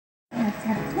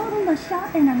leaving the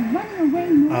shop and are running away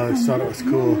north. I always thought it was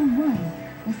cool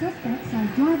The suspects are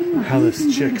driving a how this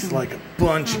blue chick's convertible. like a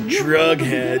bunch of You'll drug be able to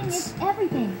get in heads. with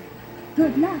everything.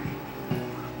 Good luck.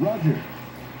 Roger.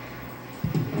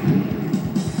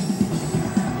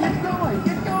 Get going!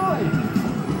 Get going!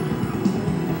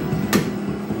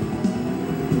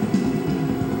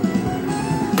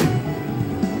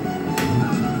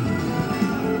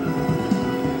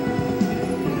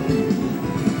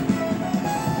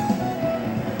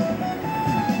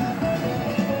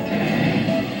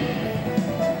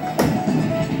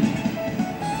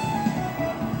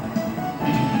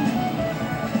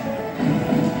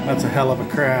 That's a hell of a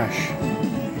crash.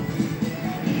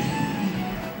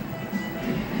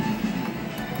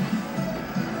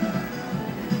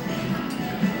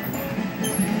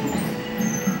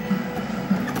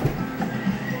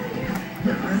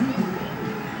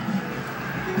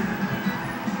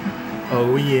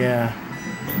 Oh yeah.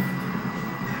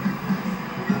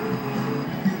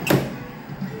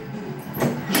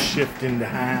 Shift into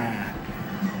high.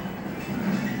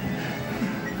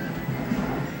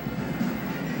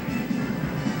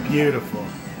 Beautiful.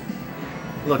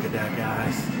 Look at that,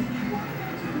 guys.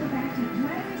 Go back to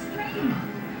driver's training.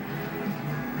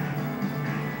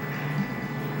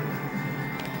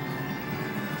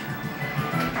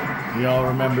 Y'all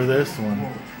remember this one?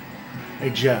 Hey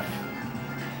Jeff,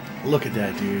 look at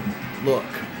that dude. Look.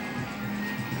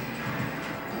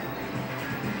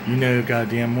 You know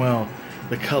goddamn well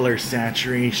the color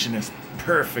saturation is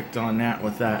perfect on that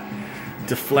with that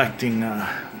deflecting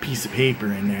piece of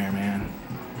paper in there, man.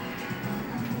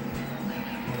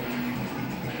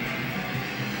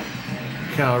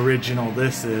 Look how original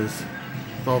this is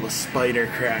with all the spider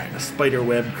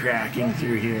web cracking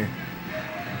through here.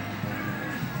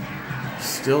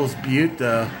 Still's beaut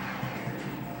though.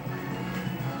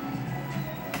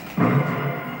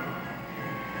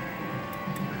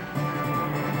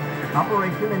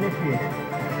 Operation initiated.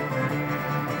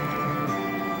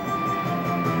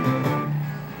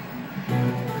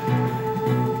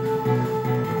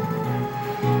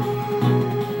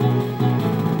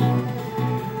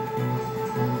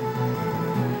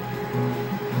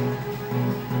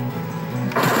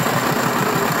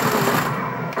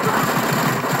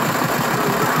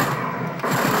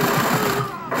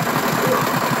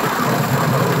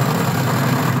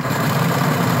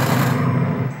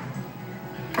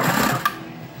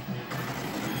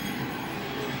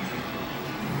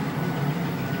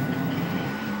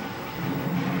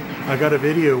 I got a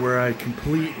video where I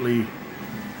completely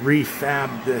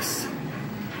refabbed this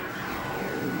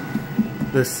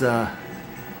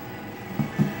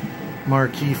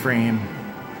marquee frame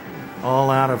all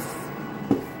out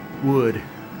of wood,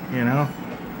 you know?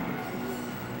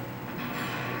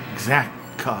 Exact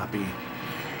copy.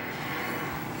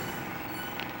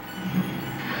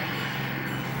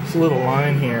 This little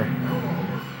line here,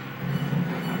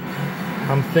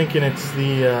 I'm thinking it's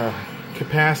the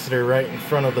capacitor right in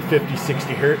front of the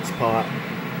 50-60 hertz pot.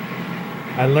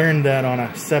 I learned that on a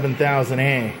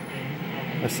 7000A.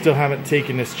 I still haven't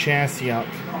taken this chassis out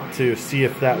to see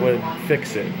if that would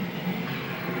fix it.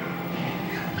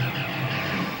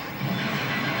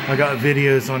 I got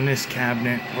videos on this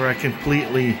cabinet where I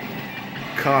completely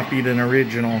copied an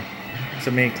original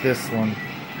to make this one.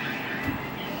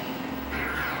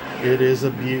 It is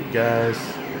a beaut, guys.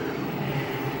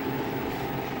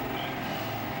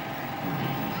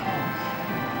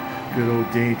 Good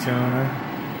old Daytona.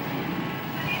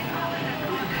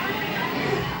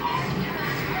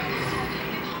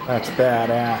 That's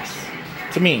badass.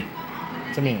 To me.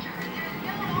 To me.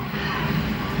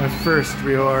 My first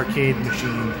real arcade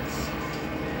machine.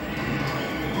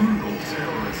 Brutal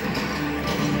terrorism.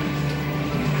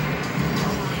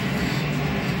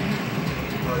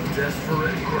 A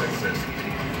desperate crisis.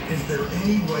 Is there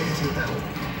any way to help?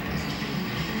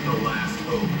 The last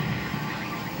hope.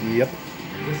 Yep.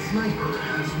 The sniper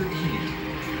has the key.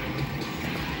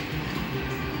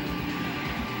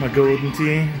 My golden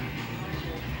tee.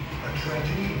 A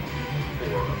tragedy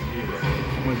or a miracle.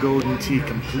 My golden tee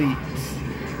complete.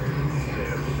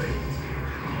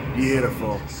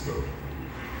 Beautiful.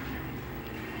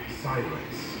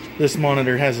 Silence. This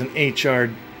monitor has an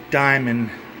HR Diamond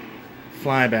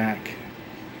flyback.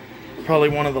 Probably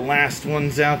one of the last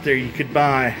ones out there you could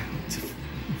buy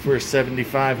for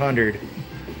 $7,500.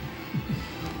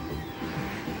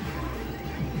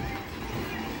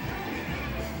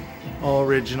 All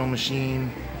original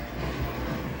machine.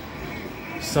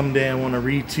 Someday I want to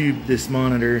retube this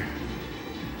monitor.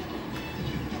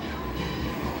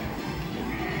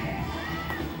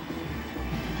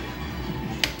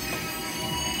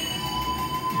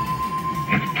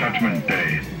 It's Judgment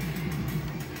Day.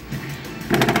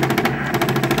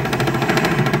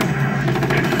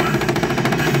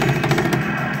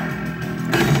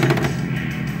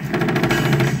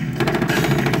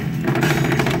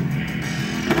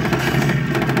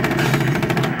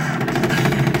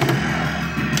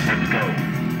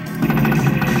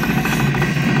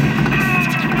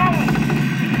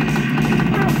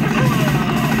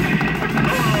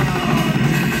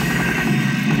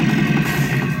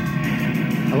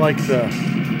 I like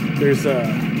there's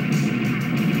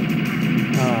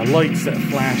lights that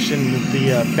flash in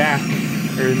the back,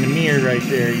 or in the mirror right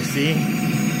there, you see?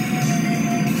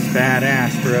 It's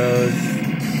badass, bros.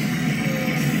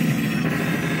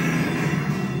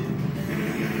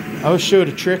 I was showed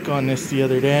a trick on this the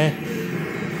other day.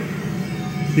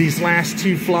 These last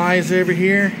two flies over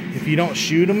here, if you don't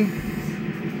shoot them,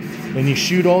 then you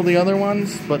shoot all the other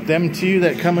ones, but them two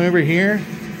that come over here,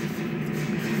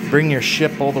 bring your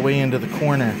ship all the way into the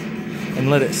corner and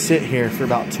let it sit here for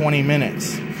about 20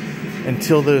 minutes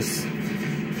until those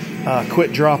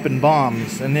quit dropping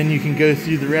bombs, and then you can go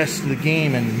through the rest of the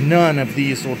game and none of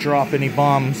these will drop any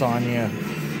bombs on you.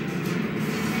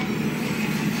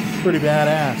 Pretty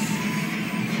badass.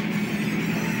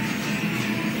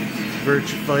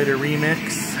 Virtua Fighter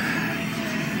Remix.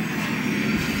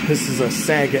 This is a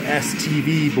Sega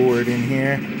STV board in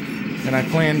here, and I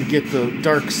plan to get the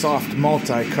Dark Soft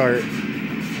multi-cart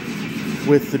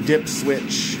with the dip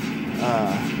switch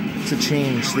to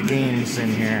change the games in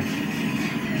here.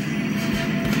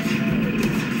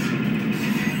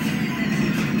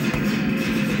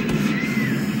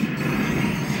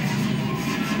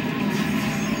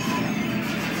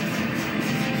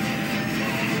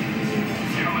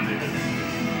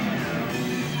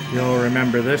 You'll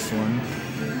remember this one.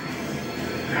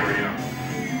 There we go.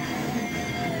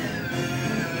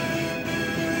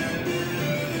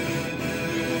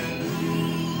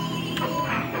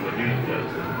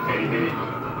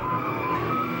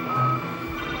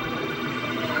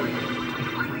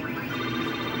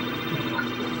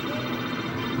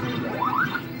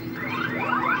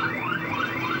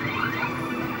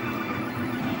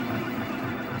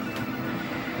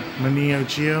 My Neo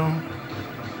Geo.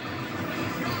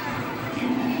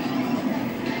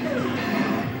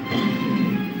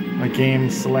 My game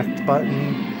select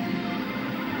button.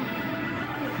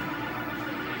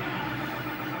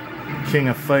 King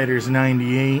of Fighters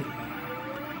 98.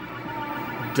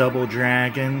 Double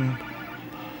Dragon.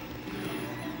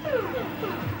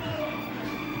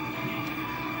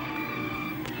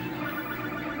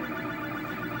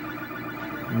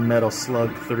 Metal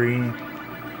Slug 3.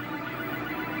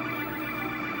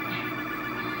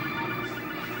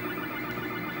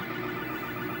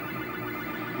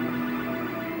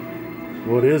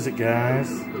 What is it, guys?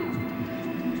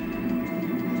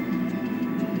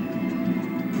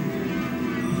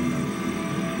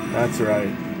 That's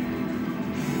right.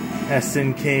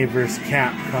 SNK vs.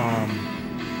 Capcom.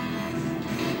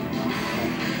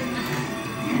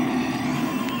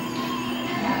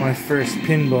 My first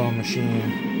pinball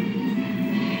machine.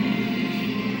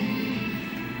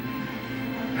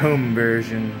 Home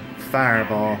version,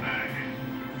 Fireball.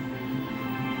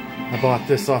 I bought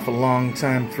this off a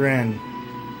longtime friend.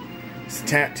 He's a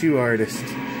tattoo artist.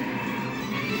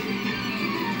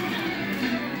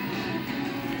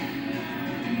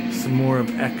 Some more of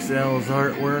XL's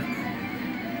artwork.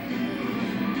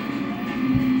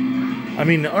 I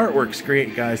mean, the artwork's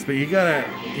great, guys, but you gotta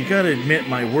admit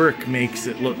my work makes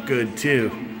it look good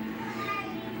too.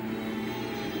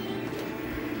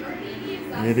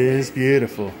 It is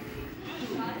beautiful.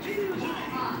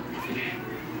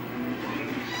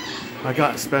 I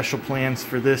got special plans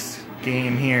for this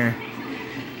game here.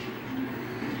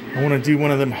 I want to do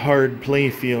one of them hard play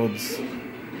fields,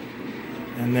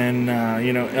 and then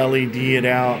you know, LED it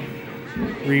out,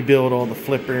 rebuild all the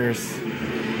flippers,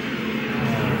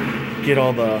 get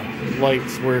all the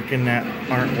lights working that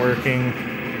aren't working,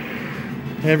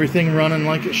 everything running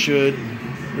like it should.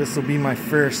 This will be my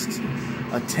first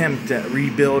attempt at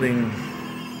rebuilding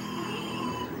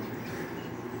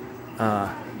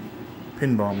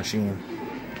pinball machine.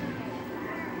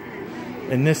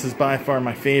 And this is by far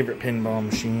my favorite pinball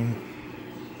machine.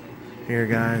 Here,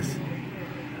 guys.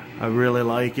 I really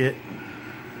like it.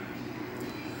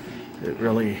 It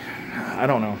really, I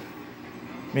don't know.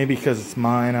 Maybe because it's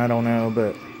mine, I don't know,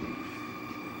 but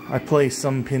I play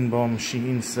some pinball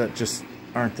machines that just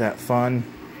aren't that fun.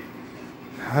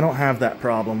 I don't have that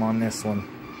problem on this one.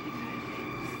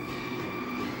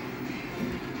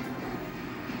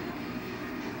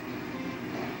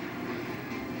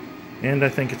 And I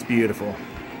think it's beautiful.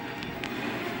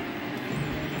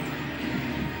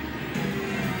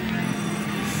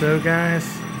 So guys,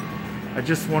 I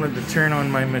just wanted to turn on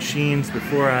my machines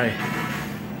before I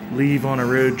leave on a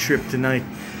road trip tonight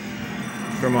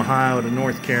from Ohio to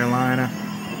North Carolina.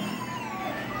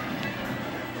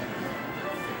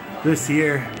 This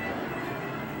here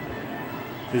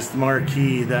is the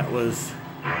marquee that was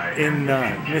in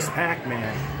Miss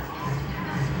Pac-Man.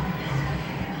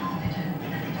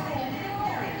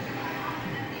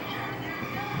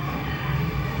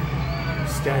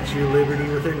 Statue of Liberty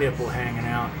with her nipple hanging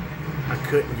out. I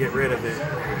couldn't get rid of it.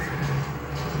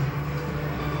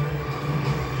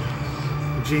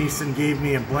 Jason gave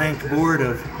me a blank board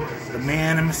of the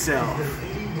man himself,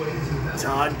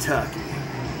 Todd Tucky.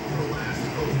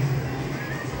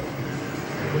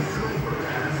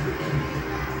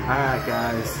 Alright,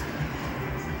 guys.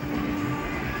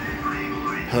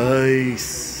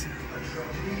 Peace.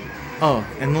 Oh,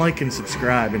 and like and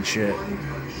subscribe and shit.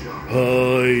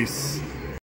 Peace.